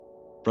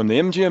From the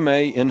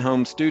MGMA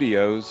in-home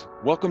studios,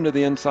 welcome to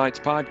the Insights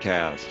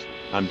Podcast.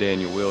 I'm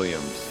Daniel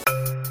Williams.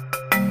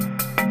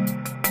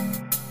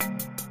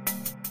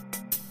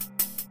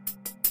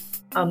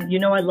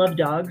 I love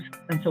dogs.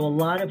 And so a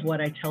lot of what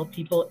I tell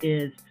people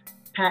is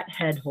pat,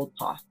 head, hold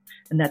paw.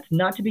 And that's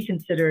not to be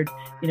considered,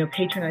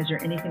 patronizing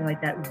or anything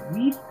like that.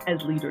 We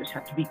as leaders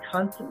have to be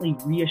constantly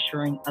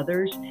reassuring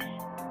others.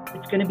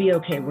 It's going to be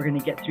okay. We're going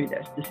to get through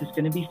this. This is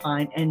going to be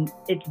fine. And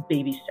it's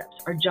baby steps.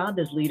 Our job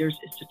as leaders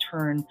is to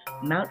turn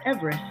Mount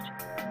Everest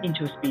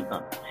into a speed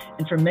bump.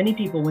 And for many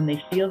people, when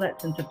they feel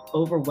that sense of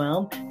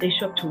overwhelm, they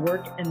show up to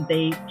work and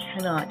they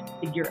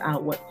cannot figure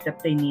out what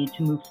step they need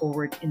to move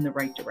forward in the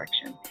right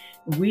direction.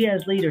 We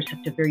as leaders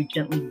have to very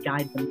gently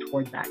guide them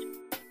toward that.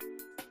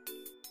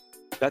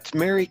 That's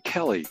Mary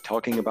Kelly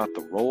talking about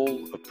the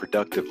role of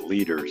productive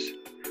leaders.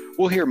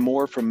 We'll hear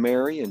more from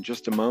Mary in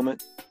just a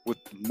moment with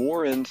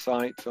more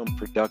insights on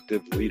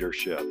productive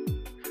leadership.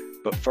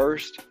 But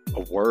first,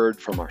 a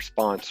word from our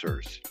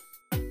sponsors.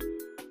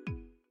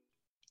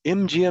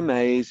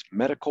 MGMA's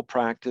Medical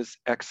Practice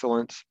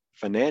Excellence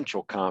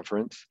Financial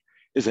Conference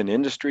is an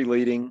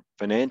industry-leading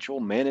financial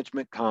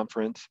management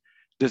conference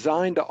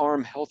designed to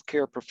arm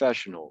healthcare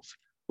professionals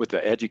with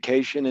the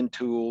education and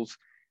tools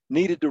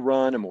needed to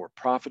run a more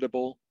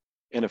profitable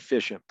and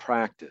efficient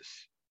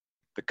practice.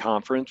 The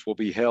conference will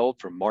be held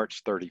from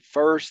March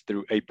 31st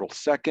through April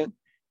 2nd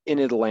in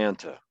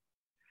Atlanta.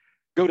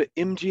 Go to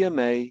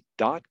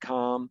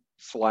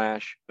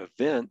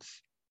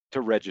mgma.com/events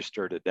to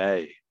register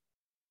today.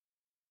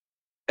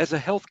 As a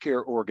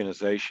healthcare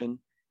organization,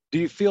 do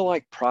you feel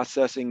like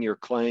processing your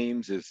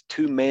claims is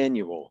too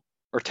manual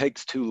or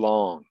takes too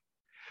long?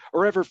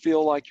 Or ever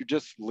feel like you're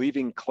just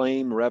leaving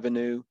claim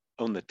revenue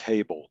on the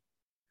table?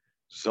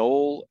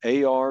 Zoll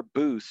AR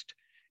Boost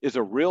is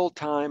a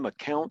real-time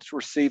accounts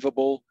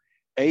receivable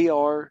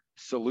AR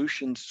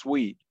solution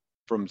suite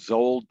from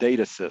Zoll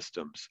Data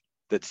Systems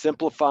that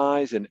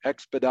simplifies and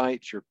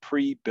expedites your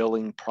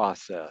pre-billing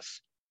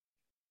process.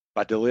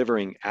 By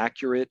delivering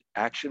accurate,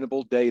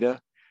 actionable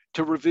data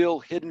to reveal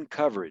hidden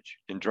coverage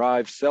and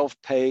drive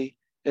self-pay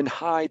and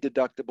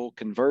high-deductible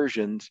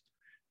conversions,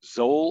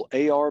 Zoll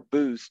AR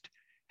Boost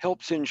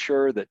helps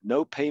ensure that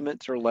no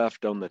payments are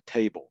left on the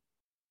table.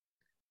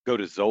 Go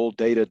to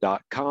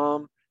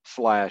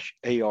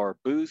zolldata.com/AR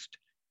Boost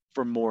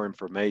for more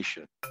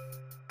information.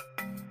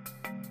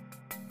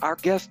 Our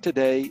guest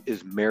today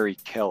is Mary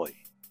Kelly.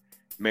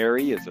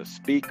 Mary is a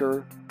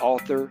speaker,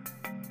 author,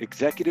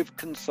 executive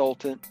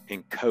consultant,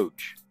 and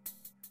coach.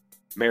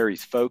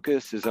 Mary's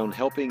focus is on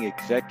helping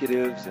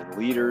executives and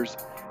leaders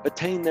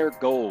attain their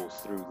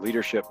goals through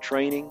leadership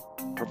training,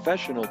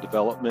 professional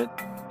development,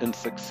 and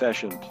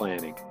succession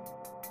planning.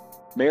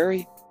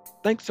 Mary,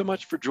 thanks so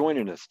much for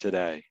joining us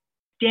today.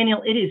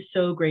 Daniel, it is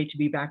so great to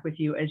be back with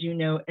you. As you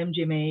know,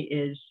 MGMA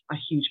is a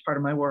huge part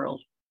of my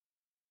world.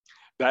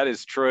 That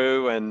is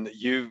true, and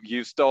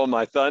you stole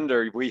my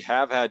thunder. We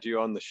have had you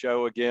on the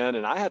show again,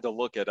 and I had to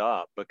look it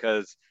up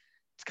because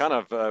it's kind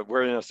of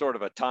we're in a sort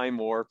of a time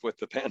warp with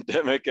the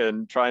pandemic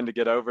and trying to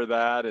get over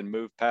that and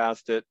move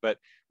past it. But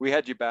we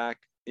had you back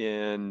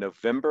in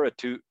November of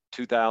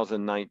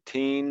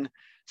 2019,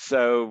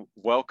 so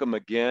welcome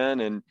again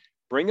and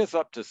bring us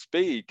up to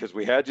speed because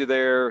we had you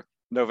there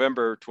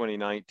November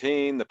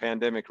 2019. The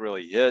pandemic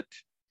really hit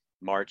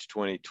March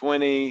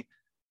 2020.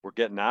 We're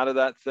getting out of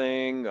that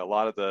thing. A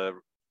lot of the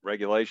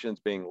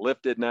regulations being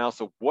lifted now.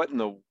 So what in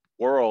the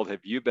world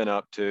have you been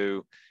up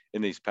to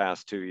in these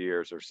past 2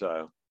 years or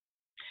so?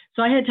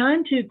 So I had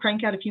time to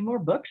crank out a few more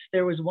books.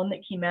 There was one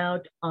that came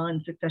out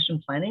on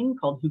succession planning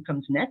called Who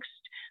Comes Next.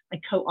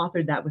 I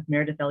co-authored that with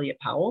Meredith Elliott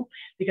Powell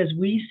because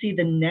we see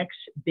the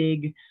next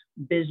big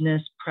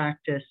business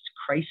practice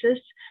crisis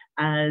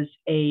as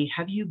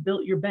have you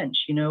built your bench?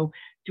 To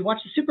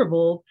watch the Super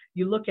Bowl,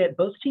 you look at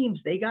both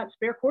teams, they got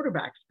spare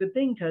quarterbacks. Good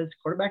thing because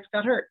quarterbacks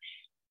got hurt.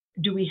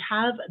 Do we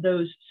have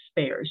those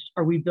spares?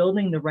 Are we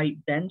building the right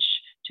bench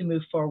to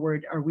move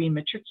forward? Are we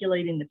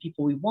matriculating the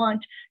people we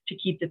want to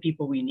keep the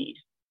people we need?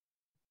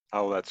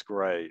 Oh, that's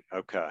great.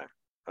 Okay.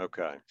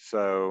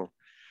 So,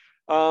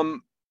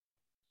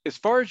 as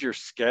far as your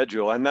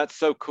schedule, and that's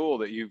so cool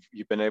that you've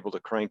been able to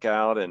crank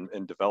out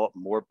and develop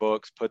more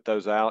books, put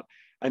those out.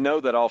 I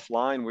know that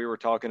offline we were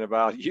talking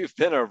about you've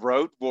been a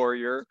road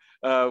warrior,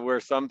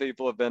 where some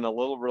people have been a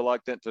little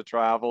reluctant to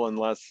travel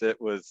unless it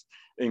was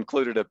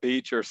included a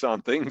beach or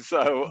something.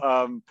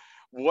 So,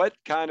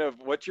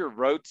 what's your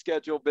road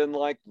schedule been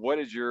like? What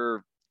is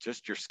your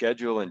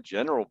schedule in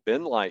general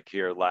been like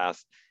here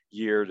last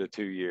year to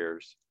 2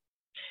 years?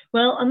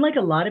 Well, unlike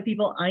a lot of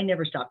people, I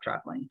never stop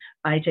traveling.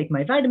 I take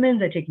my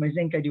vitamins, I take my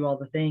zinc, I do all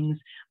the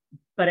things,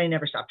 but I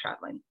never stop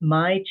traveling.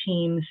 My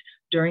teams,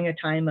 during a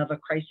time of a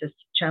crisis,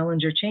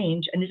 challenge, or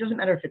change, and it doesn't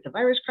matter if it's a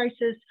virus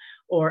crisis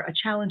or a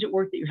challenge at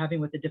work that you're having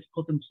with a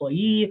difficult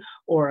employee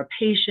or a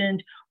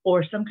patient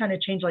or some kind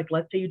of change, like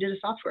let's say you did a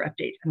software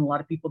update, and a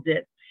lot of people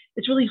did.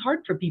 It's really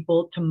hard for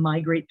people to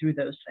migrate through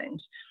those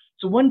things.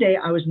 So one day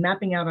I was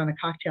mapping out on a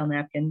cocktail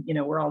napkin,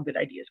 where all good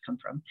ideas come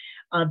from,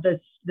 the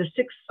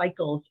 6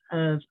 cycles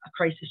of a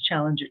crisis,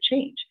 challenge, or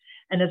change.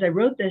 And as I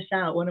wrote this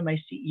out, one of my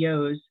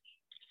CEOs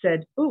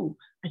said, "Oh,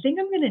 I think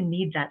I'm going to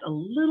need that a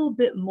little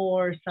bit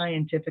more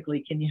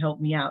scientifically. Can you help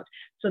me out?"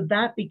 So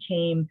that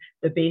became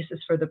the basis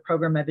for the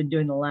program I've been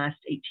doing the last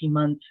 18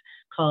 months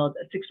called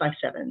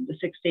 657, the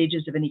 6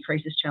 stages of any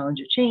crisis, challenge,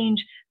 or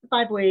change, the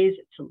 5 ways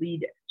to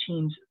lead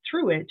teams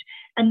through it,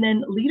 and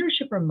then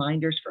leadership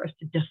reminders for us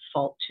to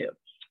default to.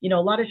 You know,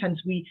 a lot of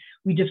times we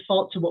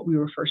default to what we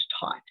were first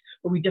taught,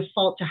 or we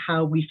default to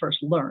how we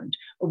first learned,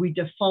 or we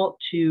default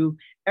to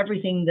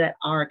everything that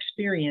our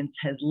experience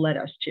has led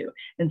us to.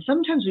 And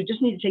sometimes we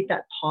just need to take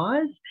that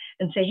pause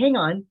and say, hang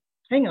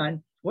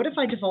on, what if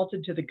I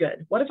defaulted to the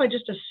good? What if I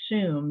just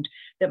assumed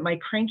that my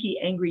cranky,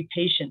 angry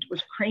patient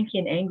was cranky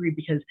and angry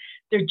because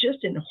they're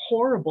just in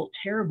horrible,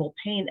 terrible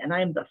pain, and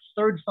I am the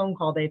 3rd phone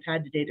call they've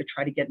had today to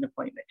try to get an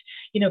appointment?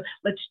 You know,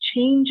 let's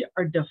change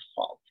our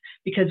default,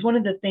 because one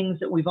of the things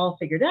that we've all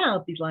figured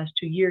out these last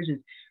 2 years is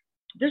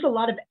there's a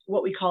lot of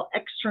what we call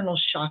external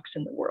shocks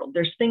in the world.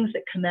 There's things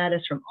that come at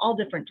us from all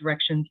different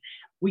directions.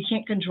 We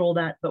can't control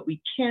that, but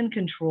we can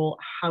control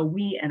how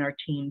we and our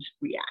teams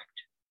react.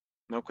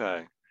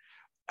 Okay.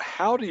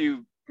 How do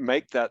you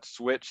make that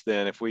switch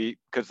then,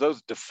 because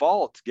those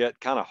defaults get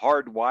kind of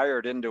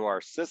hardwired into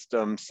our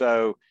system.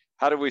 So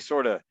how do we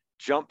sort of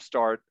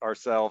jumpstart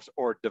ourselves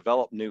or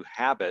develop new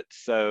habits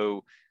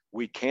so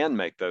we can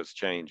make those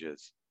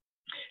changes?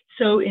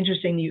 So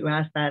interesting that you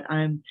asked that.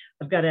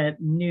 I've got a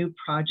new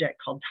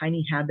project called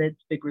Tiny Habits,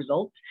 Big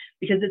Results,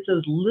 because it's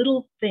those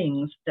little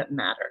things that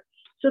matter.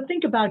 So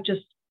think about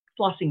just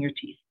flossing your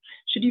teeth.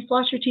 Should you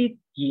floss your teeth?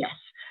 Yes.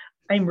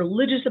 I'm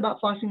religious about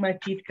flossing my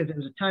teeth because there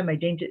was a time I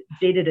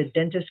dated a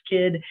dentist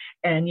kid,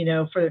 and you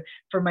know,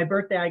 for my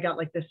birthday, I got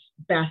like this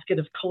basket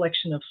of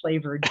collection of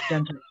flavored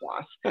dental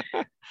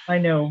floss. I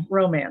know,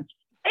 romance.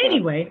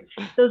 Anyway,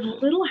 those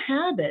little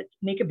habits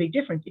make a big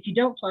difference. If you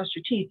don't floss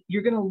your teeth,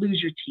 you're going to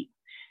lose your teeth.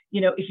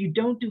 You know, if you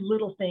don't do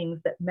little things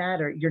that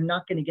matter, you're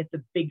not going to get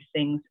the big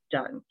things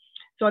done.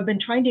 So I've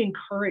been trying to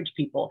encourage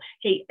people,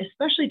 hey,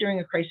 especially during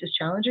a crisis,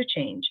 challenge, or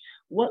change,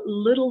 what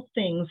little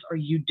things are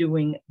you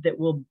doing that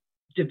will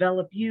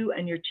develop you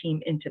and your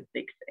team into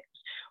big things?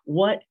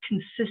 What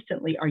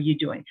consistently are you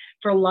doing?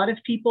 For a lot of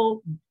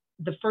people,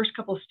 the first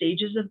couple of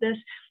stages of this,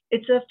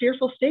 it's a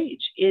fearful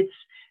stage. It's,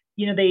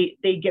 you know,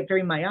 they get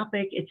very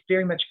myopic. It's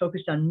very much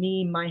focused on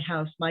me, my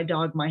house, my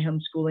dog, my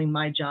homeschooling,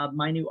 my job,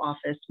 my new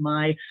office,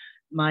 my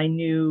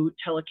new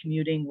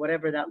telecommuting,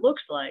 whatever that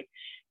looks like.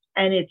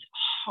 And it's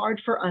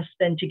hard for us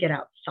then to get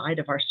outside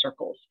of our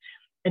circles.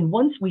 And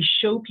once we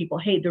show people,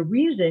 hey, the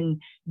reason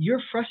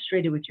you're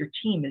frustrated with your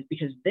team is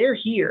because they're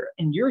here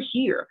and you're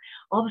here,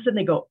 all of a sudden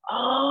they go,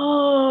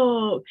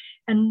 oh,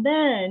 and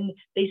then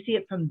they see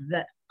it from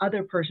the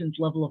other person's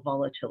level of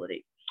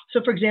volatility.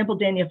 So for example,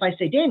 Daniel, if I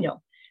say,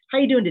 Daniel, how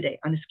are you doing today?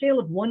 On a scale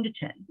of 1 to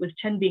 10, with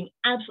 10 being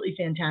absolutely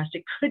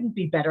fantastic, couldn't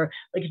be better.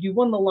 Like if you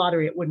won the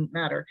lottery, it wouldn't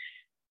matter.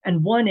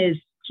 And 1 is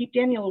keep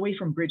Daniel away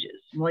from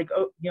bridges. I'm like,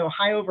 oh, you know,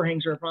 high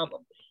overhangs are a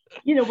problem.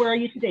 You know, where are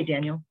you today,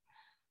 Daniel?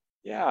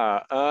 Yeah.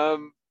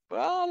 Well,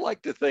 I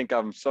like to think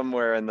I'm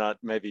somewhere in that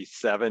maybe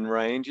 7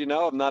 range. You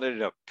know, I'm not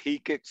in a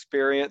peak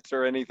experience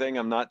or anything.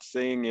 I'm not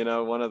seeing, you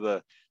know, one of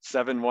the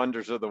 7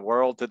 wonders of the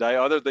world today,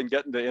 other than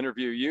getting to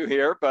interview you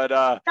here. But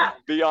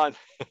beyond,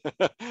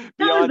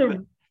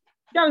 beyond.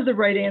 That was the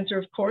right answer,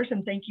 of course,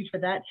 and thank you for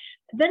that.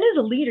 Then as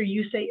a leader,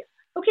 you say,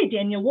 okay,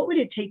 Daniel, what would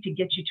it take to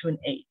get you to an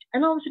 8?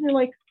 And all of a sudden you're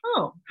like,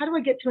 oh, how do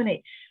I get to an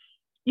 8?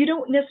 You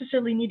don't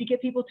necessarily need to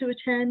get people to a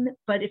 10,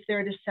 but if they're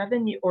at a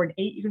 7 or an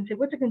 8, you can say,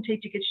 what's it going to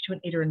take to get you to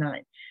an 8 or a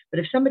 9? But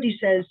if somebody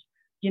says,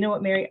 you know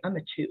what, Mary, I'm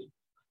a 2,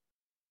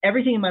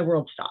 everything in my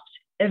world stops,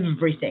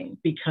 everything,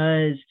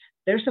 because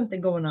there's something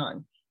going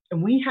on.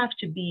 And we have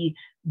to be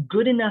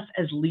good enough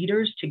as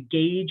leaders to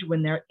gauge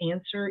when their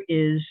answer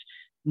is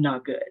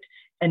not good.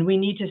 And we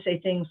need to say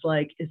things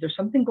like, is there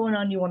something going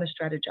on you want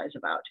to strategize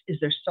about? Is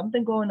there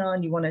something going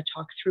on you want to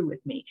talk through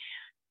with me?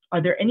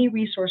 Are there any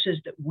resources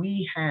that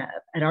we have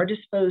at our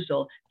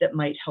disposal that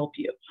might help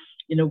you?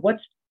 You know,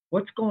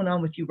 what's going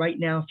on with you right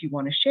now if you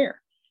want to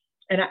share?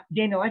 And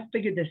Daniel, I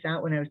figured this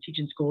out when I was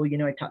teaching school. You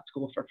know, I taught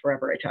school for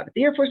forever. I taught at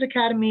the Air Force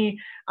Academy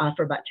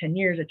for about 10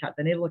 years. I taught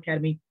the Naval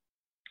Academy.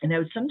 And I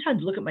would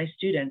sometimes look at my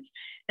students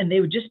and they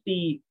would just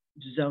be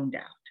zoned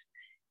out.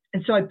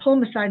 And so I'd pull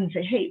them aside and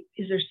say, hey,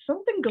 is there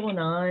something going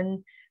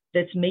on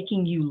that's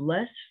making you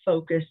less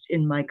focused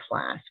in my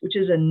class? Which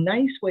is a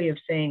nice way of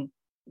saying,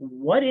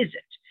 what is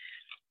it?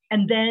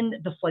 And then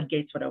the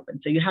floodgates would open.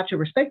 So you have to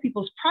respect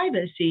people's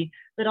privacy,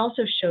 but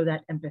also show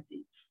that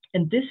empathy.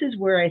 And this is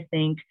where I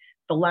think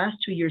the last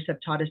 2 years have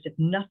taught us, if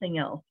nothing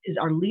else, is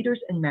our leaders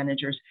and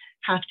managers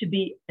have to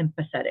be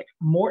empathetic,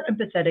 more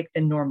empathetic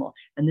than normal.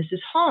 And this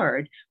is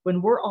hard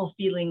when we're all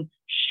feeling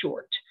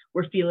short.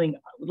 We're feeling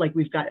like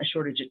we've got a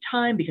shortage of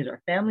time because our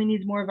family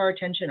needs more of our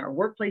attention, our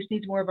workplace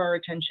needs more of our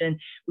attention.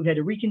 We've had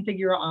to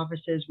reconfigure our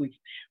offices. We've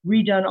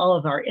redone all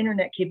of our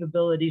internet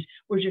capabilities.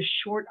 We're just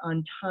short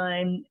on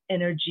time,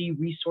 energy,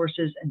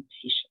 resources, and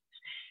patience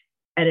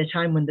at a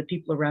time when the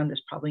people around us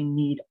probably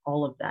need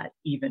all of that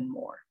even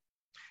more.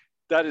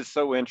 That is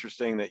so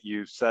interesting that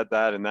you said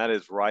that, and that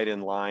is right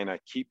in line. I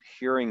keep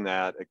hearing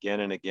that again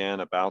and again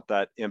about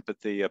that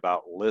empathy,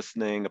 about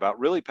listening, about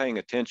really paying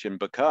attention,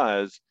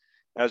 because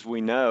as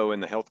we know in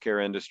the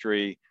healthcare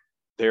industry,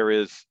 there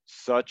is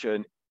such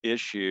an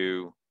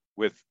issue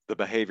with the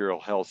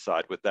behavioral health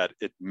side, with that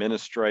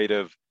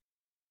administrative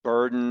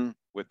burden,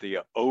 with the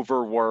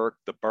overwork,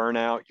 the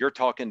burnout. You're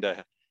talking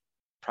to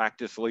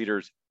practice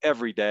leaders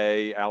every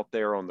day out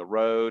there on the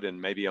road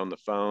and maybe on the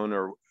phone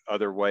or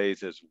other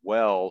ways as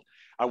well.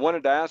 I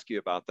wanted to ask you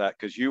about that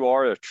because you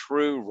are a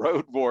true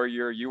road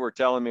warrior. You were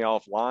telling me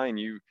offline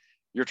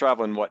you're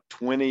traveling what,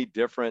 20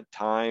 different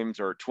times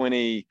or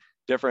 20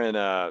 different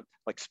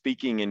like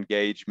speaking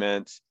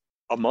engagements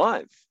a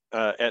month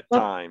at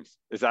Well, times.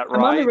 Is that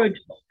I'm on the right? road.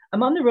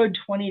 I'm on the road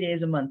 20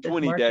 days a month. This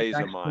 20 March is days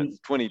a month, actually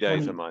 20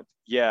 days a 20. month.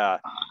 Yeah.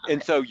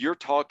 And so you're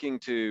talking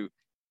to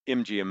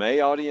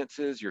MGMA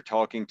audiences, you're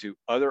talking to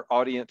other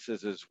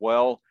audiences as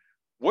well.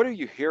 What are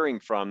you hearing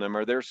from them?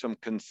 Are there some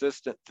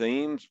consistent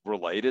themes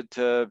related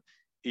to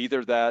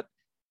either that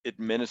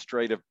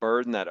administrative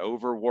burden, that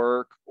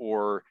overwork,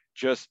 or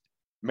just,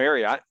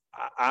 Mary,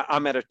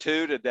 I'm at a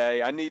 2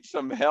 today. I need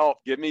some help.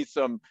 Give me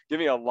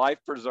a life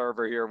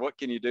preserver here. What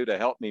can you do to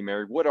help me,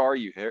 Mary? What are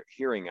you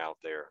hearing out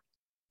there?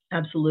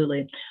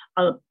 Absolutely.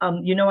 I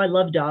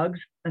love dogs.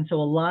 And so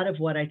a lot of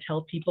what I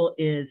tell people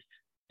is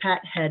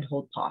pat, head,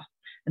 hold paw.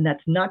 And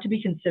that's not to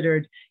be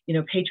considered,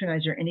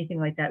 patronized or anything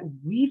like that.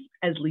 We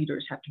as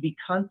leaders have to be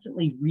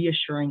constantly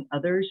reassuring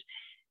others,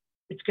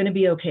 it's going to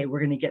be okay. We're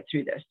going to get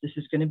through this. This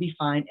is going to be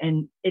fine.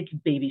 And it's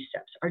baby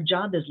steps. Our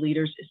job as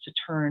leaders is to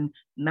turn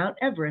Mount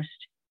Everest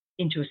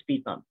into a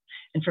speed bump.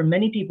 And for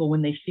many people,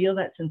 when they feel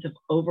that sense of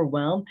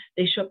overwhelm,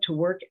 they show up to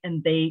work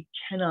and they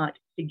cannot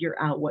figure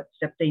out what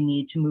step they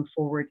need to move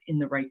forward in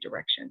the right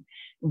direction.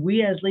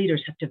 We as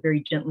leaders have to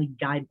very gently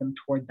guide them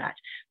toward that.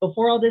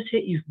 Before all this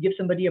hit, you give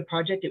somebody a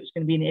project, it was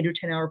going to be an 8 or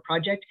 10 hour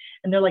project,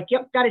 and they're like,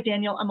 yep, got it,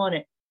 Daniel, I'm on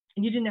it.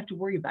 And you didn't have to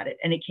worry about it.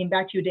 And it came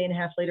back to you a day and a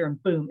half later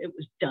and boom, it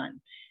was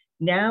done.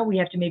 Now we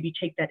have to maybe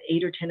take that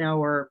 8 or 10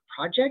 hour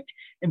project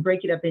and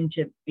break it up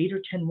into 8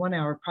 or 10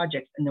 1-hour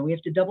projects. And then we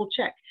have to double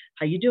check,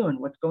 how you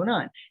doing? What's going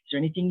on? Is there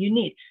anything you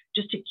need?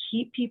 Just to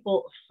keep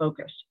people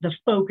focused. The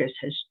focus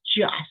has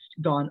just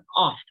gone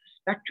off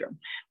the spectrum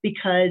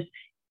because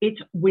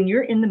it's when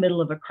you're in the middle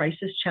of a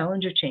crisis,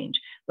 challenge, or change.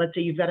 Let's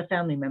say you've got a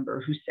family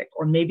member who's sick,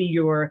 or maybe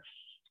your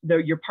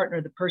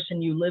partner, the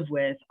person you live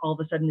with, all of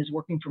a sudden is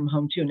working from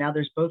home too. Now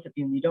there's both of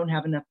you and you don't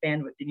have enough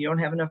bandwidth and you don't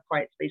have enough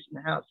quiet space in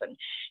the house. And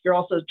you're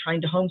also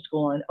trying to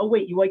homeschool. And oh,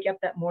 wait, you wake up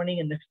that morning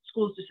and the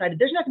school's decided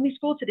there's not going to be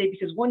school today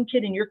because one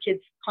kid in your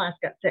kid's class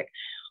got sick.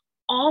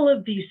 All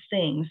of these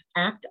things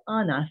act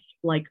on us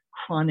like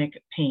chronic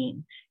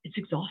pain. It's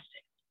exhausting.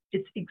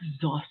 It's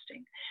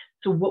exhausting.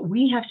 So what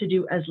we have to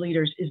do as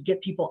leaders is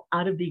get people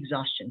out of the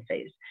exhaustion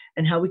phase.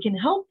 And how we can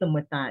help them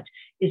with that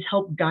is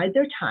help guide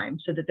their time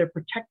so that they're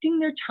protecting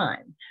their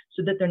time,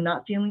 so that they're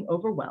not feeling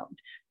overwhelmed,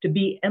 to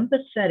be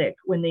empathetic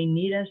when they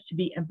need us to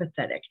be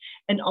empathetic,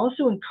 and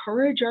also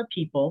encourage our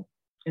people,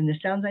 and this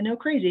sounds, I know,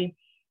 crazy,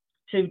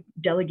 to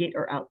delegate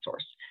or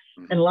outsource.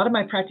 And a lot of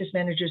my practice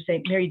managers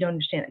say, Mary, you don't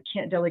understand. I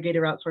can't delegate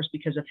or outsource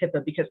because of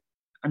HIPAA, because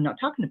I'm not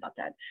talking about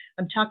that.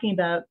 I'm talking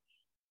about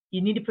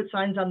you need to put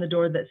signs on the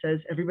door that says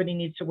everybody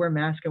needs to wear a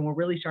mask and we're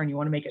really sorry and you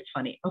want to make it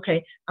funny.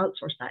 Okay,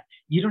 outsource that.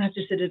 You don't have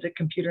to sit at a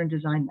computer and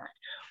design that.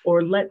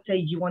 Or let's say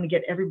you want to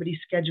get everybody's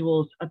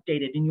schedules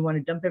updated and you want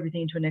to dump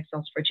everything into an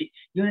Excel spreadsheet.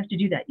 You don't have to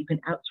do that. You can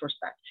outsource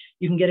that.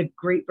 You can get a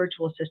great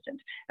virtual assistant.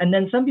 And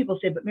then some people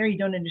say, but Mary, you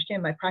don't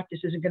understand. My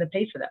practice isn't going to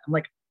pay for that. I'm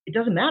like, it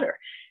doesn't matter.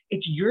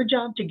 It's your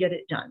job to get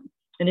it done.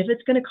 And if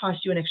it's going to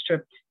cost you an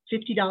extra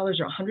 $50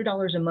 or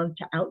 $100 a month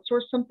to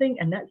outsource something,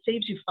 and that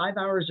saves you 5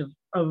 hours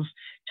of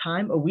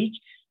time a week,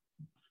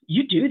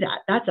 you do that.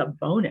 That's a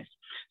bonus.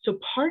 So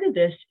part of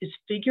this is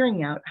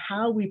figuring out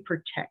how we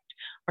protect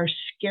our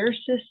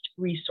scarcest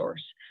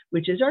resource,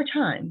 which is our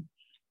time,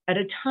 at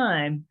a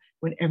time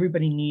when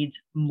everybody needs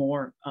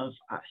more of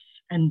us.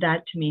 And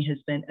that to me has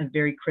been a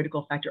very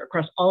critical factor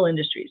across all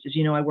industries. As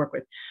you know, I work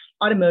with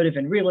automotive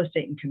and real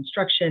estate and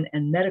construction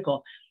and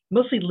medical,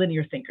 mostly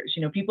linear thinkers,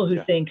 people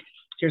who think,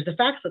 here's the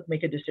facts, let's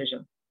make a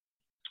decision.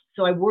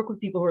 So I work with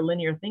people who are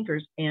linear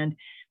thinkers, and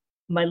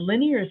my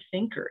linear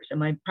thinkers and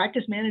my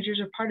practice managers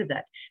are part of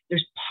that.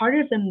 There's part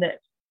of them that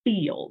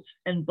feels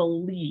and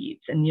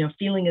believes, and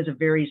feeling is a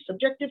very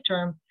subjective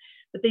term,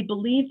 but they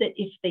believe that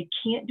if they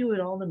can't do it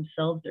all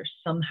themselves, they're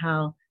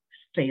somehow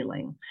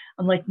failing.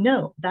 I'm like,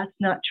 no, that's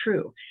not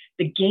true.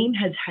 The game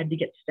has had to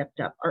get stepped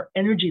up. Our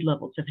energy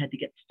levels have had to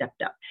get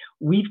stepped up.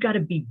 We've got to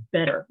be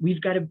better.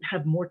 We've got to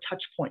have more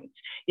touch points.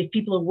 If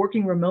people are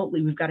working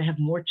remotely, we've got to have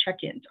more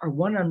check-ins. Our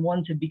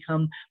one-on-ones have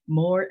become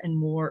more and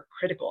more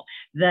critical.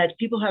 That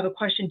people have a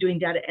question doing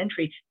data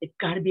entry, they've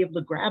got to be able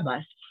to grab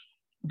us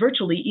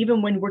virtually,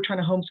 even when we're trying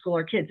to homeschool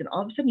our kids. And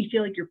all of a sudden you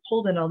feel like you're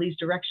pulled in all these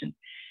directions.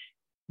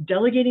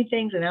 Delegating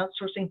things and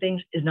outsourcing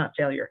things is not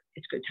failure.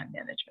 It's good time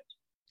management.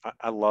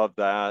 I love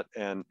that.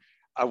 And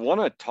I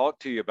want to talk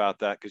to you about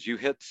that because you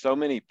hit so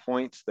many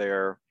points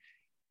there.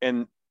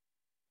 And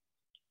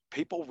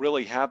people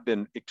really have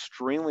been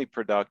extremely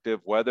productive,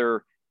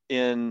 whether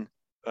in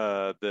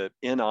the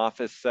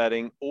in-office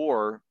setting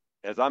or,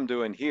 as I'm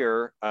doing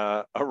here,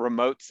 a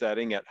remote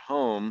setting at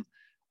home.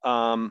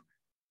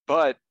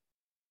 But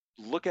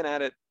looking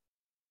at it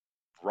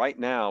right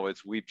now,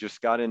 as we've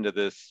just got into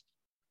this,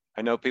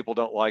 I know people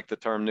don't like the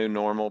term new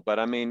normal, but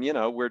I mean,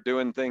 we're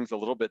doing things a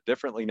little bit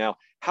differently now.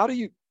 How do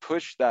you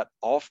push that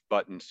off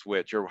button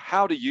switch, or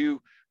how do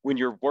you, when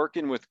you're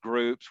working with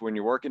groups, when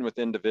you're working with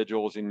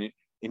individuals, and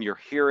you're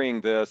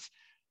hearing this,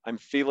 I'm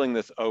feeling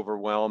this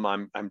overwhelm.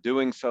 I'm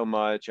doing so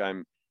much.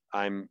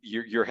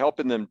 You're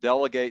helping them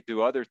delegate,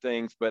 do other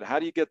things, but how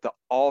do you get the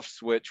off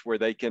switch where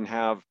they can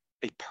have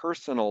a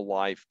personal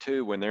life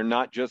too, when they're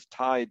not just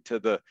tied to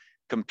the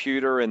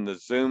computer and the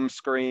Zoom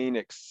screen,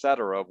 et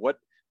cetera?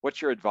 What's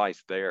your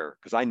advice there?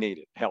 Because I need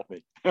it. Help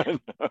me.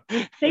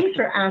 Thanks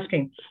for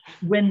asking.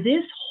 When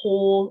this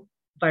whole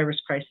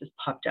virus crisis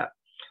popped up,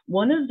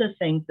 one of the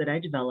things that I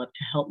developed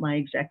to help my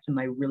execs and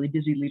my really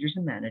busy leaders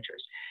and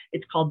managers,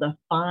 it's called the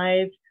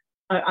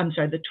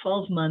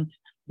 12-month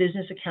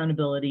business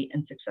accountability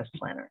and success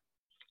planner.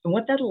 And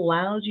what that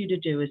allows you to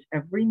do is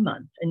every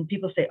month, and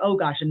people say, oh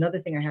gosh,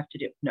 another thing I have to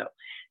do. No,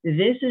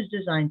 this is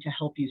designed to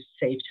help you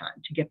save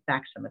time, to get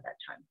back some of that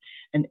time.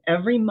 And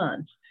every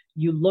month,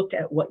 you look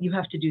at what you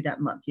have to do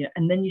that month,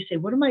 and then you say,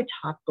 what are my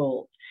top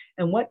goals?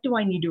 And what do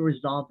I need to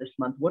resolve this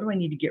month? What do I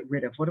need to get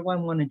rid of? What do I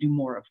want to do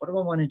more of? What do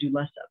I want to do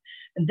less of?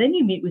 And then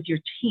you meet with your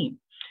team.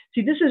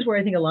 See, this is where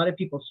I think a lot of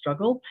people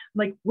struggle.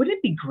 Like, wouldn't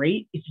it be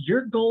great if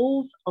your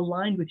goals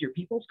aligned with your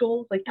people's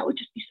goals? Like, that would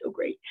just be so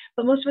great.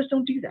 But most of us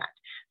don't do that.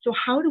 So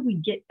how do we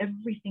get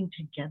everything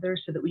together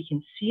so that we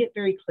can see it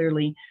very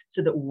clearly,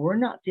 so that we're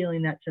not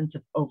feeling that sense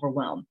of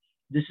overwhelm?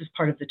 This is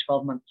part of the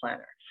 12-month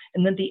planner.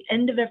 And then at the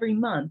end of every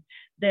month,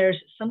 there's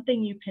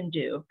something you can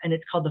do, and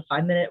it's called the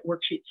 5-minute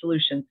worksheet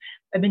solutions.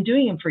 I've been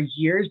doing them for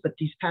years, but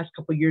these past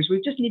couple of years,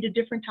 we've just needed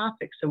different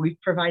topics, so we've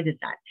provided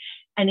that.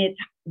 And it's,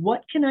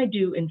 what can I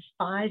do in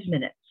 5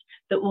 minutes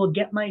that will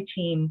get my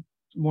team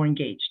more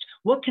engaged?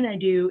 What can I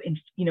do in,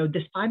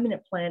 this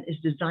 5-minute plan is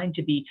designed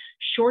to be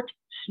short,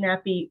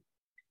 snappy,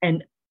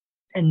 and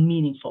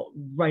meaningful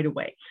right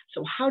away.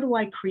 So how do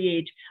I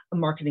create a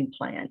marketing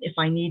plan if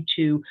I need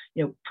to,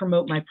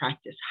 promote my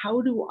practice?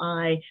 How do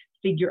I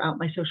figure out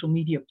my social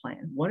media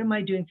plan? What am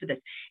I doing for this?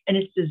 And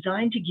it's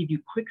designed to give you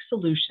quick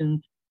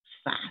solutions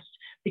fast,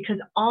 because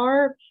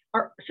our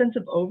sense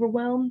of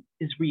overwhelm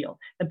is real.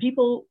 And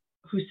people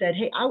who said,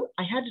 hey,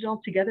 I had it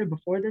all together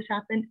before this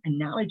happened, and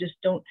now I just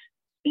don't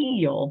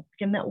feel,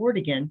 again, that word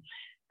again,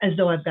 as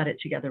though I've got it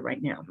together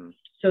right now. Mm-hmm.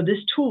 So this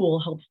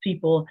tool helps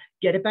people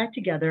get it back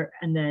together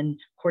and then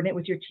coordinate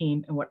with your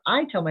team. And what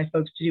I tell my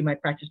folks to do, my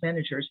practice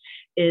managers,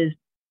 is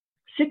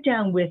sit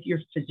down with your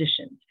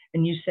physicians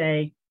and you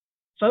say,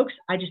 folks,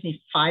 I just need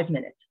 5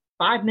 minutes.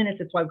 5 minutes,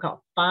 that's why we call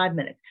it 5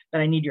 minutes,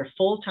 but I need your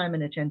full time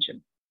and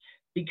attention.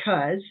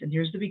 Because, and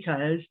here's the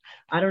because,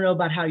 I don't know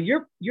about how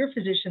your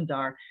physicians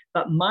are,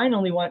 but mine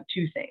only want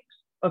 2 things.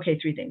 Okay,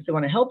 3 things. They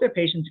want to help their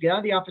patients get out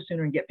of the office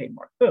sooner and get paid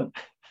more. Boom.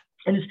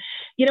 And,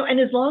 and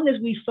as long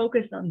as we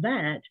focus on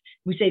that,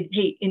 we say,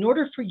 hey, in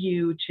order for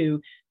you to,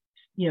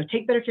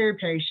 take better care of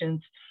your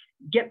patients,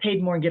 get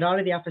paid more and get out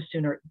of the office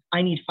sooner,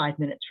 I need 5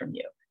 minutes from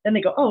you. Then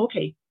they go, oh,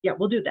 okay, yeah,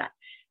 we'll do that.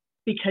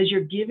 Because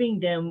you're giving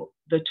them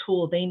the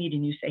tool they need.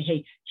 And you say,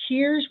 hey,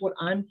 here's what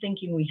I'm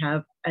thinking we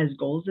have as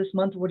goals this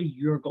month. What are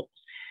your goals?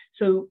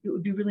 So it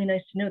would be really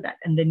nice to know that.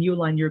 And then you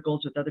align your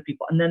goals with other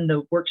people. And then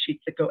the worksheets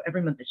that go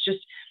every month, it's just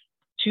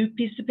 2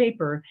 pieces of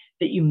paper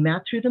that you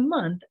map through the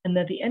month. And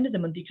then at the end of the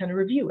month, you kind of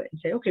review it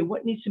and say, okay,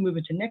 what needs to move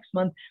into next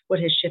month?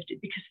 What has shifted?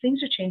 Because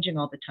things are changing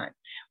all the time.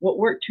 What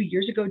worked 2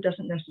 years ago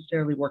doesn't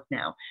necessarily work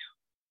now.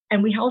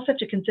 And we also have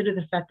to consider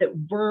the fact that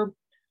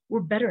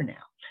we're better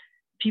now.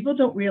 People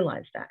don't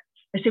realize that.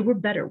 I say we're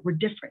better, we're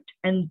different,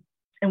 and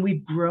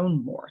we've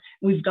grown more.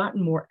 We've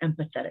gotten more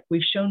empathetic.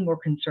 We've shown more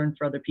concern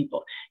for other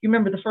people. You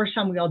remember the first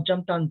time we all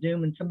jumped on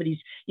Zoom and somebody's,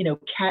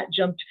 cat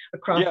jumped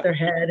across their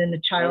head and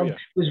the child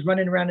was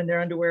running around in their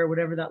underwear or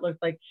whatever that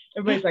looked like.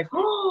 Everybody's like,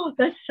 oh,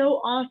 that's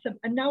so awesome.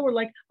 And now we're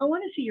like, I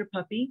want to see your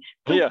puppy.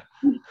 Yeah.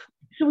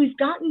 So we've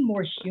gotten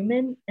more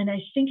human. And I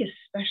think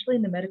especially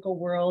in the medical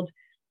world,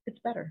 it's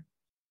better.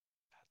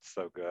 That's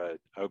so good.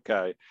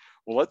 Okay.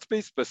 Well, let's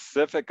be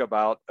specific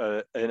about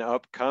an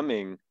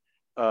upcoming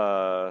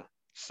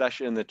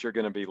session that you're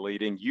going to be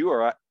leading. You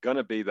are going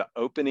to be the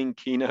opening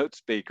keynote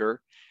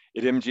speaker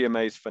at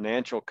MGMA's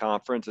financial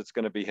conference. It's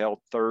going to be held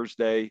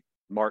Thursday,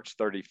 March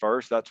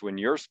 31st. That's when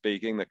you're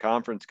speaking. The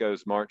conference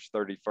goes March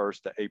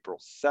 31st to April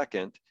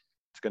 2nd.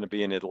 It's going to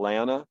be in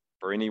Atlanta.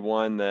 For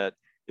anyone that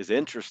is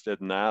interested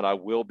in that, I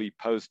will be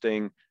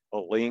posting a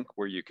link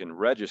where you can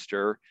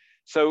register.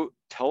 So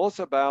tell us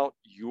about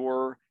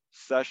your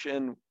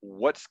session.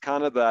 What's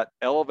kind of that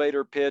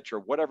elevator pitch or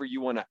whatever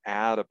you want to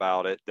add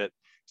about it that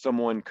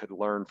someone could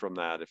learn from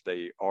that if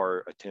they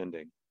are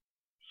attending?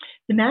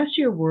 The Master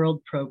Your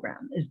World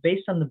program is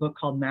based on the book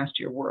called Master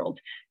Your World,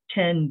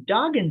 10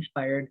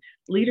 dog-inspired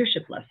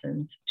leadership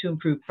lessons to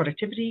improve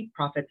productivity,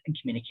 profits, and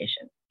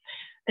communication.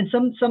 And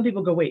some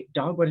people go, wait,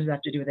 dog, what does that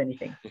have to do with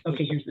anything?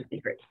 Okay, here's the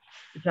secret.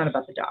 It's not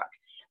about the dog.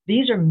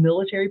 These are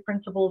military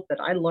principles that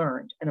I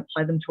learned and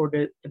apply them toward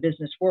the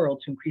business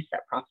world to increase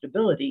that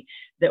profitability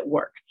that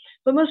work.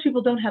 But most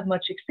people don't have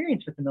much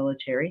experience with the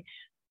military.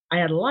 I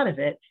had a lot of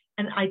it.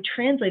 And I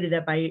translated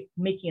that by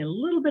making a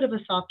little bit of a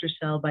softer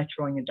sell by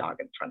throwing a dog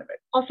in front of it.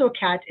 Also a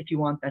cat, if you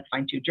want, that's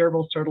fine too.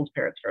 Gerbils, turtles,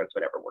 parrots, ferrets,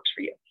 whatever works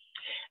for you.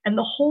 And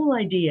the whole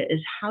idea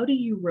is, how do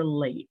you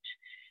relate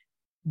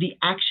the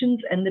actions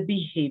and the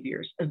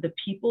behaviors of the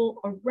people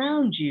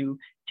around you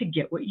to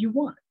get what you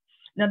want?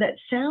 Now that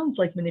sounds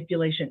like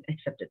manipulation,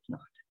 except it's not.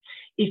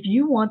 If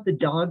you want the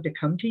dog to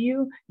come to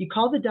you, you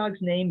call the dog's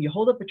name, you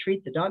hold up a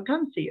treat, the dog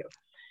comes to you.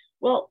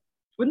 Well,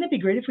 wouldn't that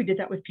be great if we did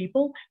that with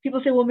people?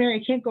 People say, well, Mary,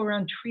 I can't go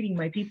around treating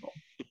my people.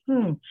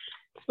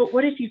 But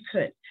what if you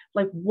could?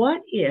 Like,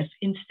 what if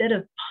instead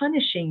of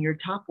punishing your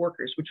top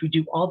workers, which we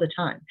do all the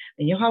time,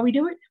 and you know how we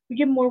do it? We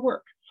give them more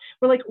work.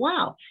 We're like,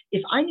 wow,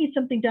 if I need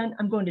something done,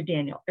 I'm going to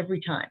Daniel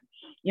every time.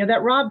 You know,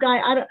 that Rob guy,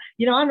 I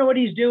don't know what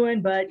he's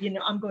doing, but,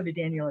 I'm going to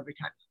Daniel every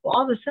time. Well,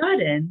 all of a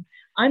sudden,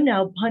 I'm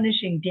now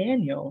punishing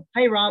Daniel.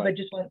 Hi, Rob, I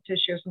just want to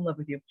share some love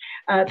with you.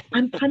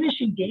 I'm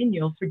punishing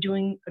Daniel for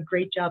doing a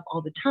great job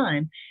all the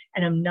time,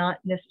 and I'm not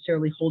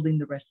necessarily holding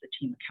the rest of the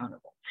team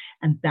accountable.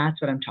 And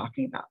that's what I'm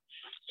talking about.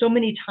 So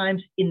many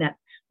times in that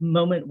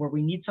moment where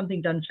we need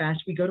something done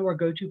fast, we go to our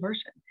go-to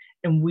person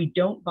and we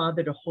don't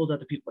bother to hold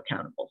other people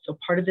accountable. So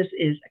part of this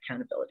is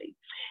accountability.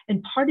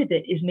 And part of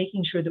it is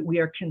making sure that we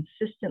are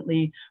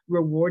consistently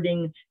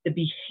rewarding the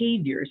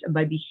behaviors. And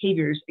by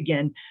behaviors,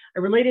 again,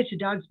 I relate it to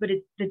dogs, but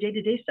it's the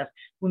day-to-day stuff.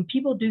 When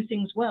people do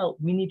things well,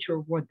 we need to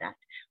reward that.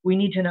 We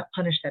need to not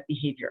punish that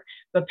behavior.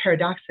 But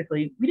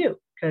paradoxically, we do,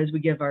 because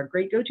we give our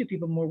great go-to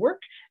people more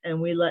work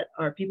and we let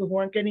our people who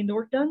aren't getting the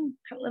work done,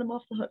 kind of let them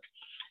off the hook.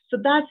 So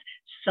that's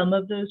some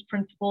of those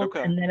principles.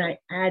 Okay. And then I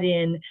add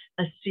in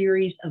a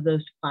series of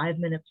those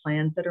 5-minute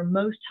plans that are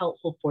most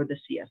helpful for the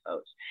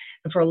CFOs.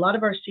 And for a lot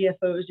of our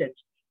CFOs, it's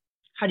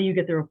how do you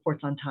get the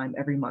reports on time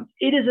every month?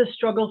 It is a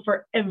struggle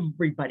for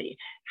everybody.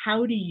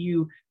 How do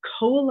you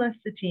coalesce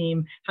the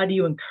team? How do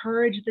you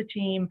encourage the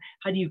team?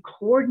 How do you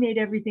coordinate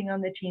everything on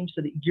the team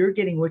so that you're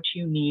getting what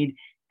you need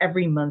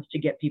every month to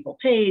get people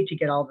paid, to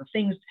get all the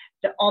things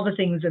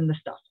and the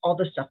stuff, all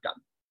the stuff done?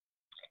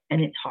 And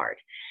it's hard.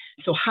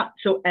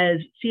 So as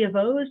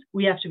CFOs,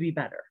 we have to be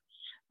better.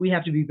 We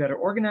have to be better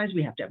organized.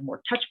 We have to have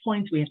more touch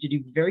points. We have to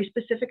do very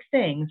specific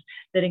things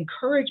that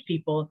encourage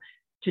people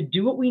to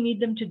do what we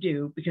need them to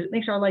do, because it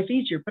makes our life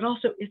easier, but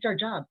also it's our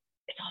job.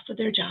 It's also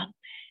their job.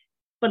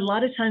 But a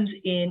lot of times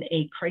in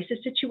a crisis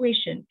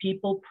situation,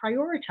 people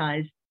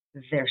prioritize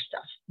their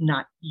stuff,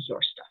 not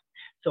your stuff.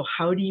 So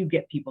how do you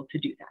get people to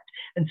do that?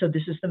 And so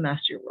this is the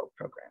Master Your World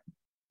program.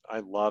 I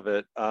love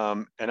it.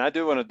 And I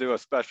do want to do a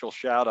special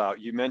shout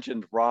out. You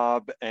mentioned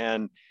Rob,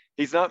 and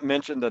he's not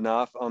mentioned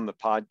enough on the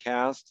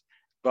podcast,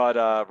 but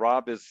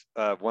Rob is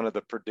one of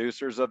the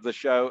producers of the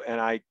show.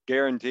 And I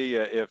guarantee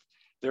you, if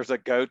there's a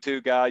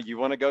go-to guy, you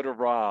want to go to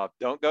Rob.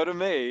 Don't go to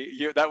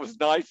me. That was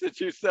nice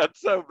that you said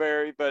so,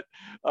 Barry, but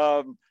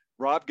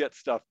Rob gets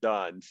stuff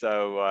done.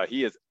 So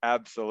he is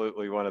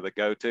absolutely one of the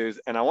go-tos.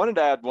 And I wanted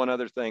to add one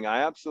other thing.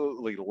 I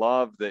absolutely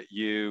love that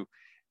you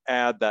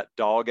add that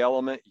dog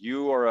element.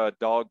 You are a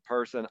dog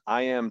person.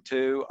 I am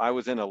too. I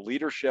was in a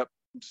leadership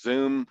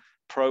Zoom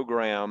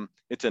program.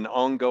 It's an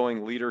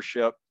ongoing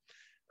leadership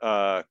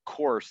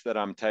course that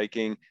I'm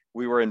taking.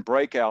 We were in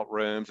breakout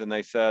rooms and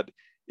they said,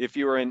 if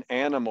you were an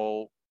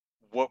animal,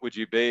 what would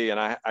you be? And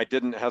I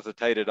didn't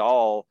hesitate at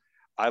all.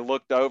 I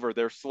looked over,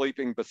 they're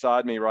sleeping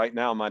beside me right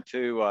now, my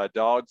two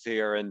dogs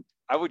here. And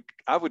I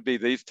would be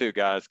these two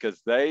guys,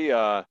 because they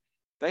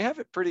have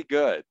it pretty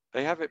good.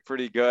 They have it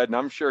pretty good. And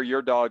I'm sure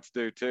your dogs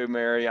do too,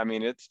 Mary. I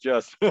mean, it's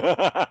just,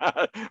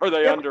 are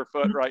they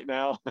underfoot right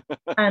now?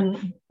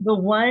 The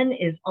one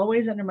is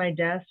always under my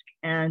desk,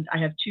 and I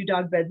have 2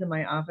 dog beds in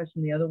my office,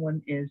 and the other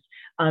one is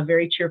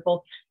very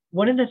cheerful.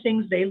 One of the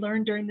things they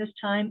learned during this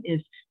time is,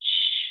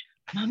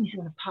 shh, Mommy's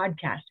on a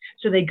podcast.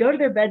 So they go to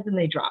their beds and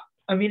they drop.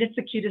 I mean, it's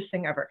the cutest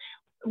thing ever.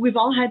 We've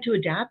all had to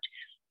adapt.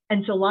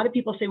 And so a lot of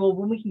people say, well,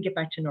 when we can get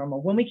back to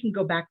normal, when we can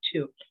go back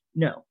to,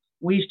 no,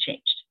 we've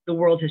changed. The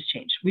world has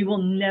changed. We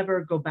will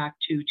never go back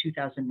to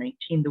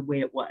 2019 the way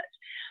it was.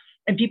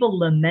 And people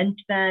lament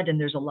that, and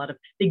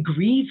they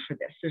grieve for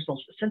this. There's a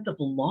sense of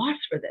loss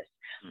for this.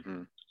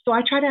 Mm-hmm. So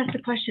I try to ask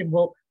the question,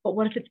 well, but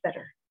what if it's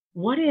better?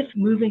 What if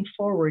moving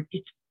forward,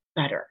 it's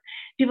better?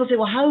 People say,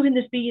 well, how can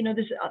this be?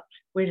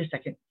 Wait a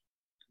second.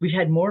 We've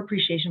had more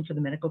appreciation for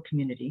the medical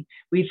community.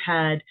 We've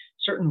had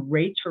certain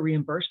rates for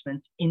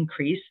reimbursements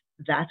increase.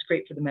 That's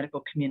great for the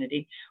medical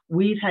community.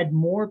 We've had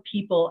more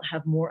people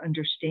have more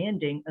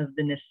understanding of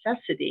the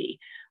necessity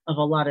of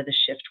a lot of the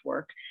shift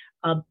work.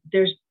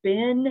 There's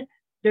been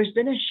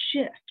a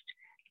shift,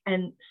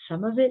 and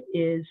some of it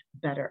is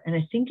better. And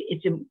I think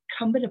it's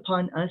incumbent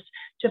upon us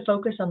to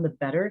focus on the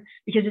better,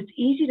 because it's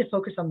easy to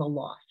focus on the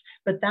loss.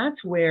 But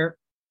that's what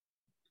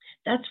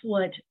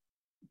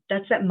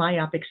that's that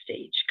myopic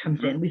stage comes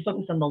Mm-hmm. in. We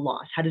focus on the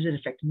loss. How does it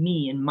affect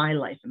me and my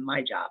life and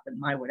my job and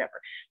my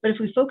whatever? But if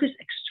we focus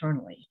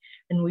externally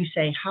and we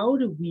say, how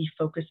do we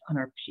focus on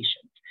our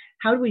patients?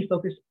 How do we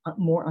focus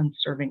more on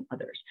serving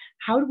others?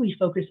 How do we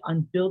focus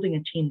on building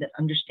a team that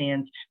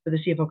understands, for the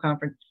CFO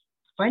conference,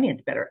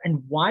 finance better?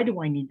 And why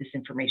do I need this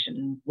information?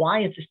 And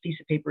why, if this piece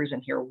of paper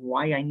isn't here,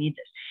 why I need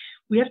this?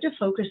 We have to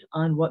focus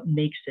on what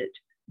makes it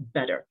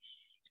better.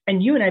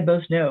 And you and I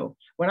both know,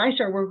 when I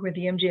started working with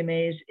the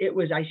MGMAs, it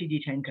was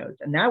ICD-10 codes,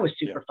 and that was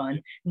super fun.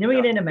 And then we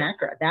get into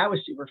MACRA, that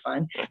was super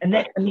fun. And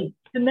then, I mean,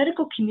 the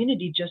medical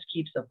community just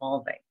keeps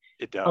evolving.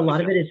 It does. A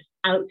lot of it is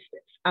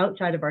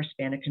outside of our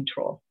span of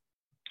control.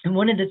 And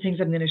one of the things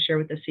I'm going to share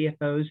with the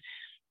CFOs,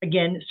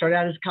 again, started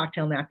out as a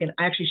cocktail napkin.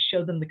 I actually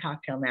showed them the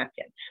cocktail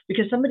napkin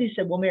because somebody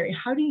said, well, Mary,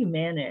 how do you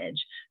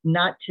manage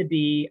not to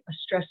be a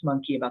stress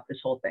monkey about this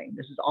whole thing?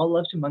 This is all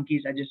love to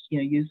monkeys. I just,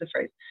 use the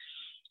phrase.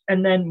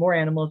 And then more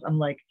animals. I'm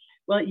like,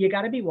 well, you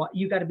got to be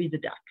the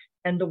duck,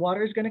 and the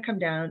water is going to come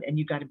down, and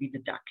you got to be the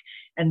duck.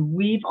 And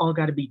we've all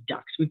got to be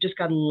ducks. We've just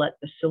got to let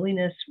the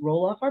silliness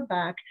roll off our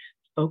back,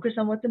 focus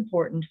on what's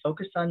important,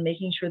 focus on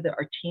making sure that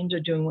our teams are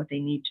doing what they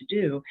need to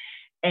do,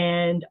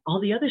 and all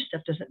the other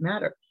stuff doesn't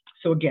matter.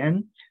 So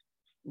again,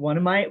 one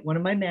of my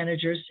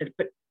managers said,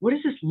 but what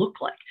does this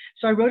look like?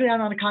 So I wrote it out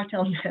on a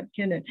cocktail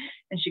napkin,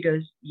 and she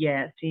goes,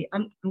 yeah, see,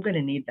 I'm going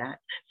to need that.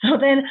 So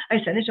then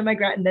I sent it to my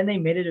grad, and then they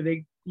made it a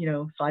big,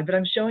 slide, but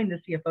I'm showing the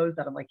CFOs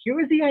that I'm like, here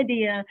was the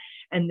idea.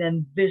 And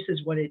then this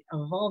is what it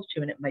evolved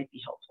to, and it might be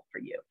helpful for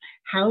you.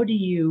 How do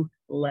you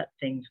let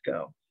things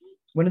go?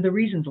 One of the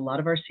reasons a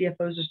lot of our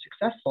CFOs are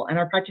successful and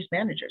our practice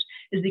managers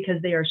is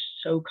because they are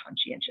so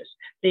conscientious.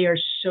 They are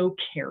so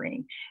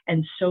caring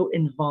and so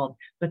involved,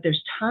 but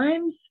there's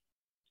times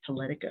to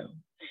let it go.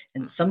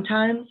 And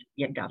sometimes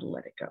you gotta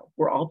let it go.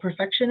 We're all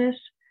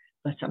perfectionists,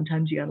 but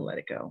sometimes you gotta let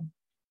it go.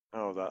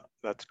 Oh,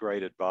 that's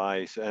great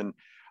advice. And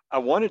I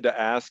wanted to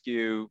ask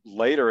you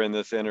later in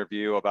this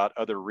interview about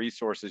other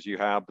resources you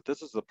have, but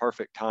this is the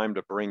perfect time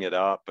to bring it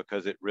up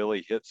because it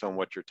really hits on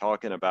what you're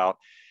talking about.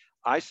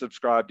 I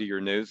subscribe to your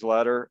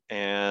newsletter,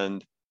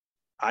 and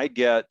I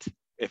get,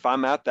 if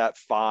I'm at that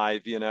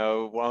 5,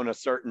 on a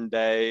certain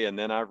day, and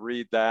then I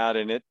read that,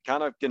 and it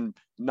kind of can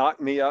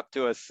knock me up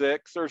to a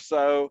 6 or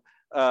so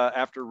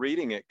after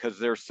reading it, because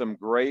there's some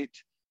great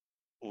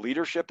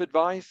leadership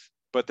advice,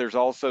 but there's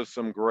also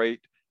some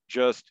great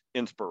just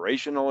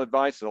inspirational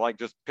advice. So like,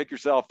 just pick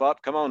yourself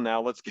up. Come on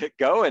now, let's get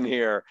going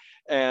here.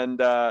 And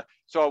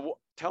so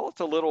tell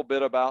us a little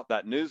bit about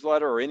that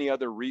newsletter or any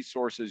other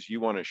resources you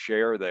want to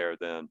share there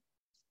then.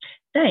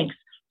 Thanks.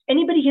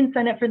 Anybody can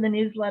sign up for the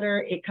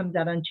newsletter. It comes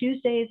out on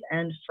Tuesdays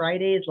and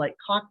Fridays like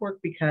clockwork,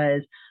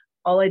 because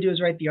all I do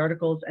is write the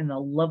articles, and a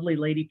lovely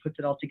lady puts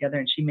it all together,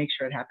 and she makes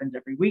sure it happens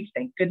every week.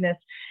 Thank goodness.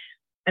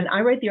 And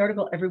I write the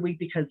article every week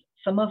because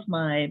some of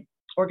my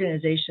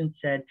organizations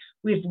said,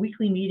 we have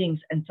weekly meetings,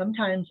 and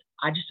sometimes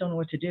I just don't know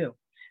what to do.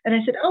 And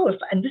I said,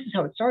 and this is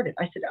how it started.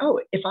 I said,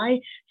 if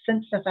I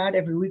sent stuff out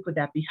every week, would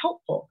that be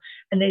helpful?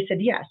 And they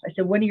said, yes. I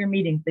said, when are your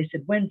meetings? They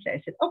said, Wednesday.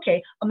 I said,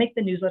 okay, I'll make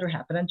the newsletter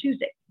happen on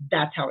Tuesday.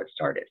 That's how it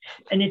started.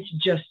 And it's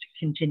just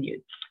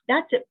continued.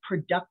 That's at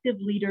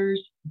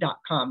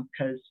productiveleaders.com,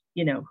 because,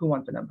 who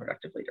wants an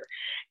unproductive leader?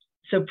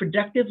 So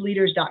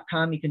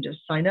productiveleaders.com, you can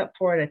just sign up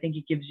for it. I think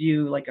it gives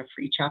you like a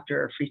free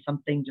chapter or free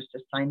something just to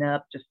sign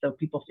up, just so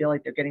people feel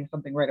like they're getting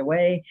something right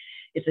away.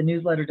 If the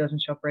newsletter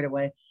doesn't show up right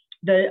away.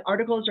 The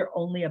articles are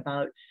only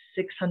about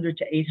 600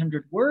 to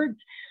 800 words.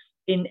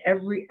 In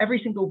every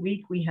single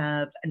week, we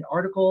have an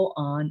article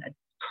on a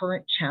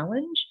current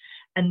challenge,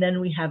 and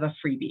then we have a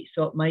freebie.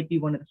 So it might be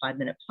one of the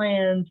 5-minute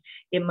plans.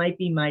 It might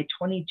be my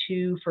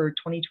 22 for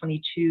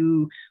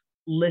 2022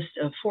 list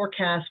of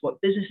forecasts,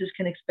 what businesses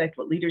can expect,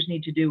 what leaders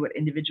need to do, what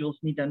individuals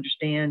need to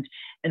understand,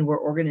 and where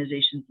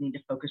organizations need to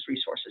focus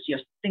resources,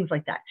 things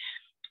like that.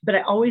 But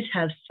I always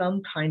have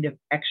some kind of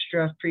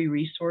extra free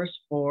resource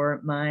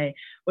for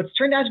what's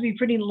turned out to be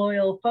pretty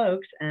loyal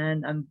folks,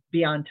 and I'm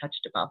beyond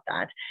touched about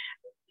that.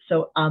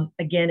 So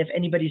again, if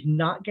anybody's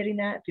not getting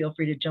that, feel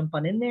free to jump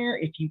on in there.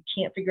 If you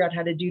can't figure out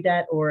how to do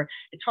that, or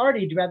it's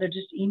hard, you'd rather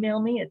just email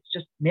me, it's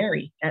just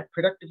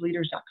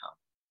Mary@productiveleaders.com.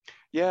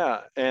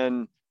 Yeah,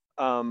 and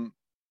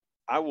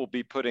I will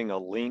be putting a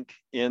link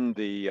in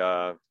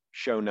the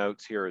show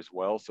notes here as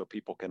well, so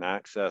people can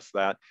access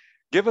that.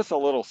 Give us a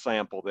little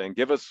sample then.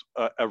 Give us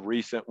a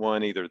recent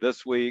one, either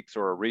this week's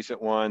or a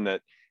recent one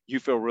that you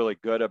feel really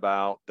good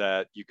about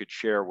that you could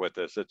share with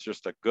us. It's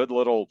just a good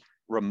little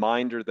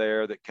reminder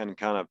there that can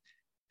kind of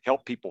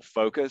help people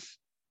focus,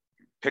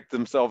 pick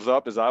themselves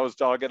up, as I was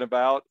talking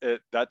about.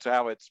 That's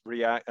how it's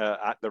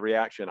the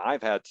reaction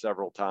I've had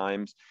several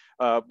times.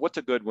 What's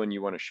a good one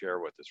you want to share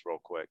with us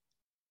real quick?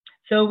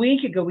 So a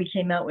week ago, we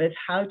came out with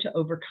how to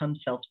overcome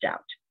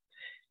self-doubt.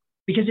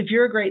 Because if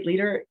you're a great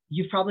leader,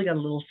 you've probably got a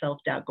little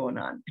self-doubt going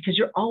on, because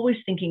you're always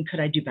thinking, could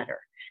I do better?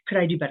 Could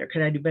I do better?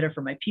 Could I do better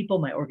for my people,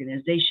 my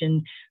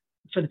organization,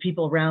 for the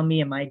people around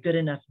me? Am I good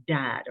enough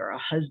dad or a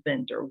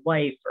husband or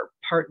wife or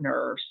partner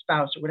or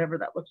spouse or whatever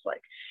that looks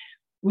like?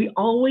 we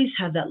always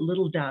have that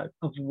little doubt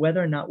of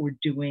whether or not we're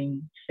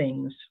doing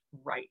things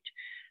right.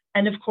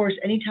 And of course,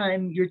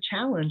 anytime you're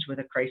challenged with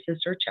a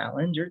crisis or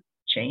challenge or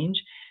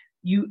change,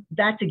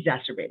 that's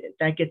exacerbated,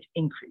 that gets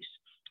increased.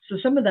 So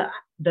some of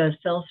the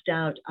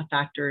self-doubt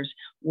factors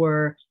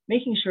were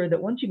making sure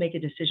that once you make a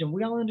decision,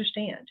 we all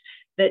understand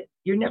that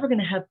you're never going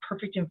to have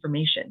perfect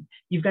information.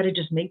 You've got to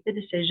just make the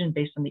decision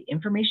based on the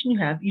information you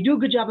have. You do a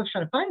good job of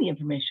trying to find the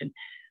information,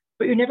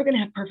 but you're never going to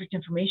have perfect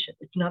information.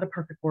 It's not a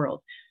perfect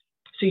world.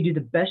 So you do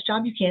the best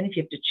job you can. If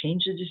you have to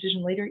change the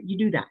decision later, you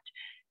do that.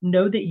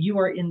 Know that you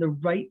are in the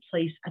right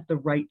place at the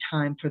right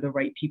time for the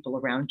right people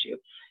around you.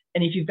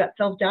 And if you've got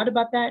self-doubt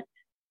about that,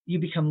 you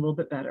become a little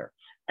bit better.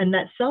 And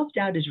that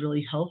self-doubt is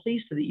really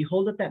healthy, so that you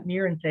hold up that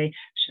mirror and say,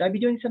 should I be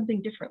doing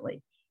something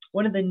differently?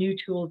 One of the new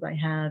tools I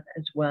have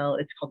as well,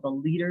 it's called the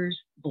Leaders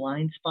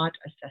Blind Spot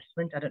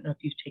Assessment. I don't know if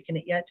you've taken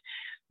it yet,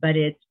 but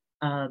it's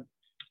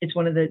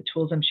one of the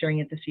tools I'm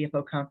sharing at the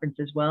CFO conference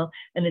as well.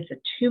 And it's a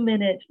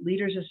 2-minute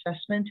leaders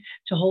assessment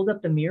to hold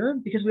up the mirror,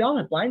 because we all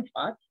have blind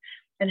spots.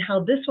 And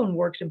how this one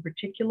works in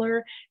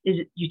particular is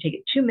you take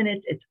it 2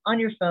 minutes, it's on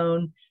your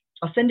phone.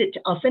 I'll send it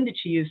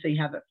to you so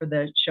you have it for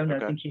the show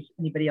notes in case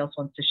anybody else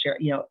wants to share.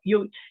 You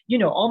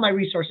know all my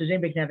resources,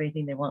 anybody can have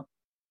anything they want.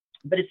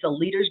 But it's a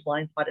Leaders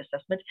Blind Spot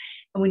Assessment.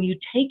 And when you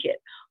take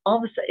it, all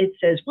of a sudden it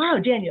says, wow,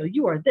 Daniel,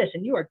 you are this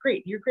and you are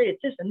great. You're great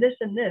at this and this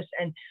and this.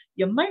 And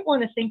you might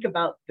want to think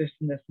about this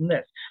and this and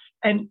this.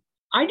 And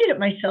I did it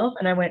myself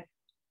and I went,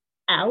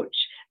 ouch.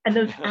 And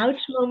those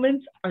ouch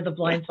moments are the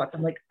blind spots.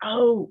 I'm like,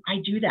 oh, I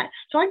do that.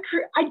 So I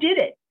did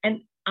it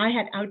and I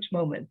had ouch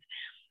moments.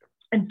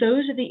 And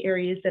those are the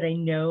areas that I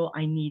know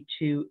I need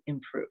to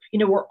improve.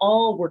 We're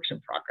all works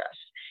in progress.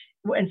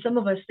 And some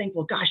of us think,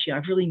 well, gosh,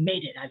 I've really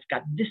made it. I've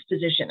got this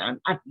position.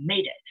 I've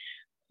made it.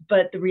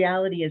 But the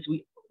reality is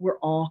we're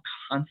all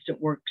constant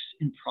works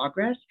in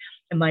progress.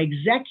 And my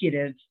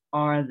executives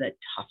are the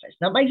toughest.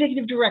 Not my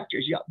executive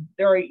directors.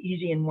 They're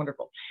easy and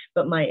wonderful.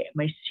 But my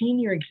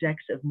senior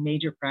execs of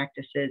major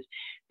practices,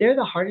 they're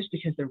the hardest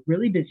because they're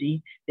really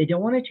busy. They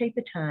don't want to take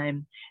the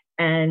time.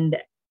 And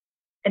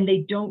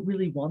they don't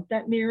really want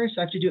that mirror. So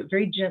I have to do it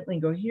very gently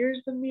and go,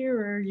 here's the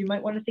mirror. You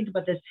might want to think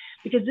about this,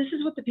 because this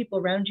is what the people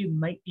around you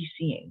might be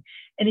seeing.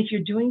 And if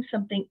you're doing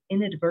something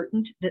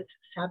inadvertent that's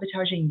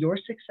sabotaging your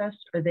success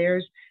or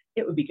theirs,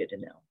 it would be good to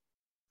know.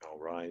 All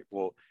right.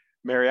 Well,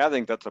 Mary, I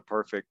think that's a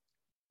perfect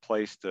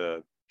place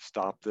to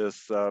stop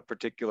this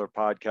particular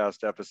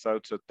podcast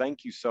episode. So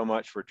thank you so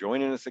much for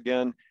joining us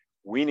again.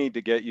 We need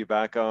to get you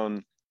back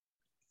on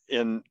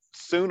in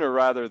sooner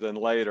rather than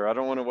later. I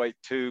don't want to wait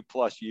 2+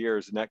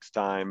 years next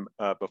time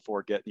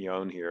before getting you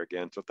on here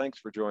again. So thanks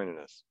for joining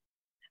us.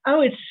 Oh,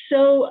 it's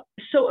so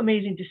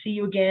amazing to see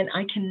you again.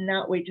 I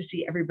cannot wait to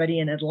see everybody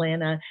in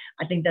Atlanta.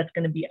 I think that's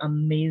going to be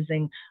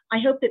amazing. I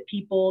hope that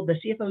people, the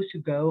CFOs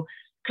who go,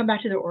 come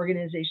back to their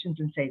organizations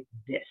and say,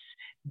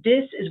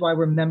 this is why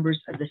we're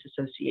members of this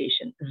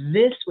association.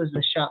 This was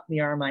the shot in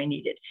the arm I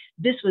needed.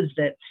 This was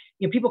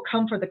people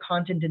come for the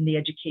content and the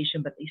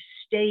education, but they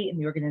stay in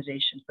the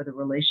organization for the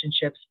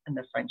relationships and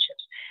the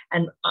friendships.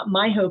 And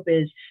my hope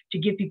is to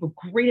give people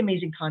great,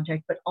 amazing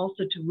contact, but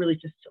also to really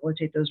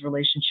facilitate those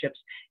relationships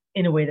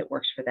in a way that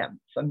works for them.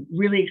 So I'm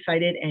really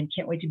excited and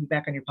can't wait to be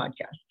back on your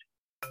podcast.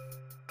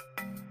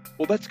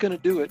 Well, that's going to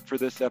do it for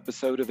this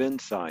episode of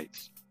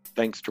Insights.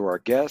 Thanks to our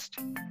guest,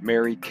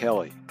 Mary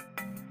Kelly.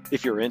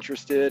 If you're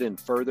interested in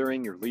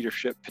furthering your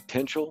leadership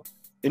potential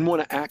and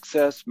want to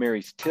access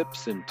Mary's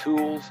tips and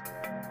tools,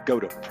 go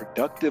to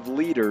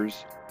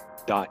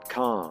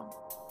productiveleaders.com.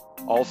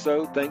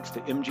 Also, thanks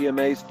to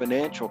MGMA's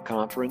Financial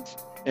Conference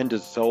and to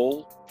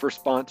Zoll for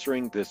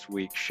sponsoring this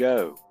week's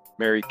show.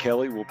 Mary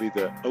Kelly will be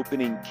the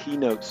opening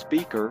keynote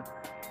speaker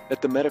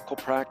at the Medical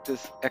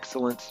Practice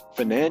Excellence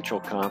Financial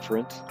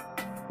Conference,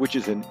 which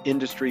is an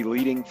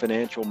industry-leading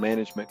financial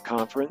management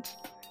conference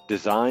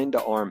designed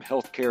to arm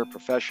healthcare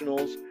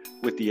professionals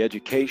with the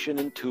education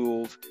and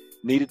tools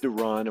needed to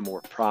run a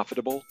more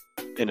profitable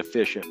and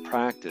efficient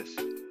practice.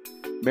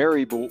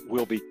 Mary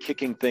will be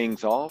kicking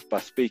things off by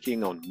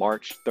speaking on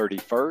March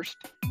 31st,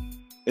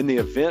 and the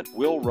event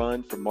will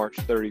run from March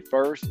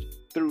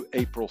 31st through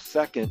April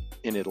 2nd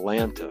in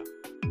Atlanta.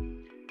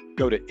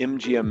 Go to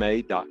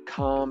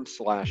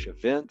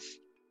mgma.com/events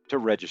to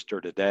register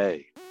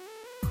today.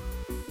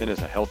 And as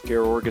a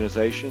healthcare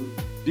organization,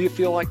 do you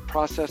feel like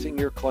processing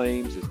your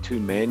claims is too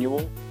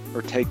manual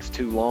or takes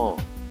too long?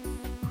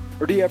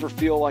 Or do you ever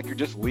feel like you're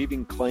just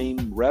leaving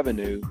claim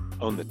revenue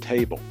on the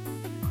table?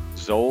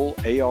 Zoll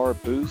AR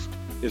Boost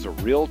is a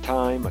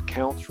real-time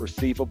accounts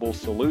receivable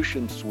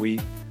solution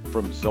suite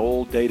from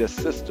Zoll Data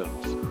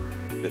Systems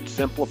that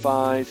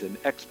simplifies and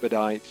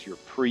expedites your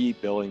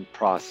pre-billing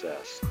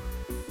process.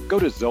 Go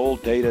to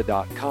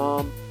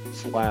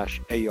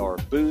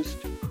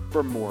zolldata.com/ARBoost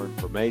for more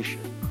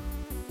information.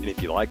 And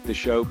if you like the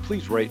show,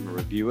 please rate and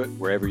review it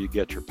wherever you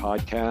get your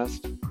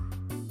podcast.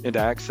 And to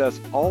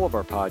access all of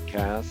our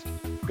podcasts,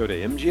 go to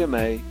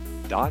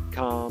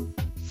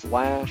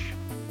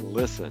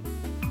mgma.com/listen.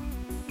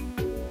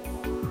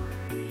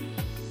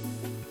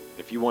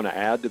 If you want to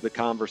add to the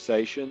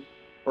conversation,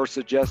 or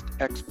suggest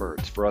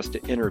experts for us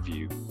to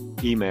interview,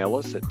 email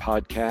us at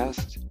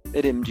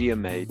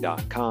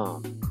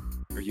podcasts@mgma.com.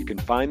 Or you can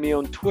find me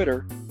on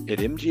Twitter at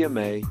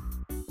MGMA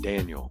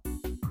Daniel.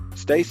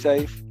 Stay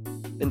safe,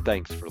 and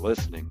thanks for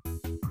listening.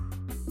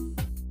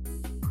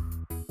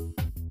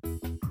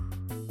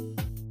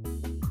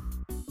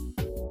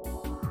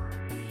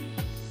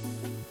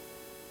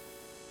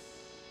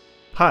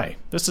 Hi,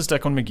 this is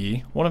Declan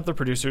McGee, one of the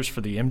producers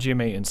for the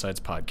MGMA Insights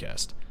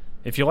podcast.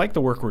 If you like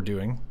the work we're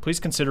doing, please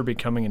consider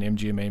becoming an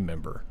MGMA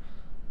member.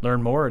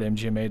 Learn more at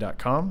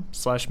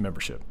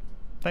mgma.com/membership.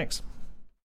 Thanks.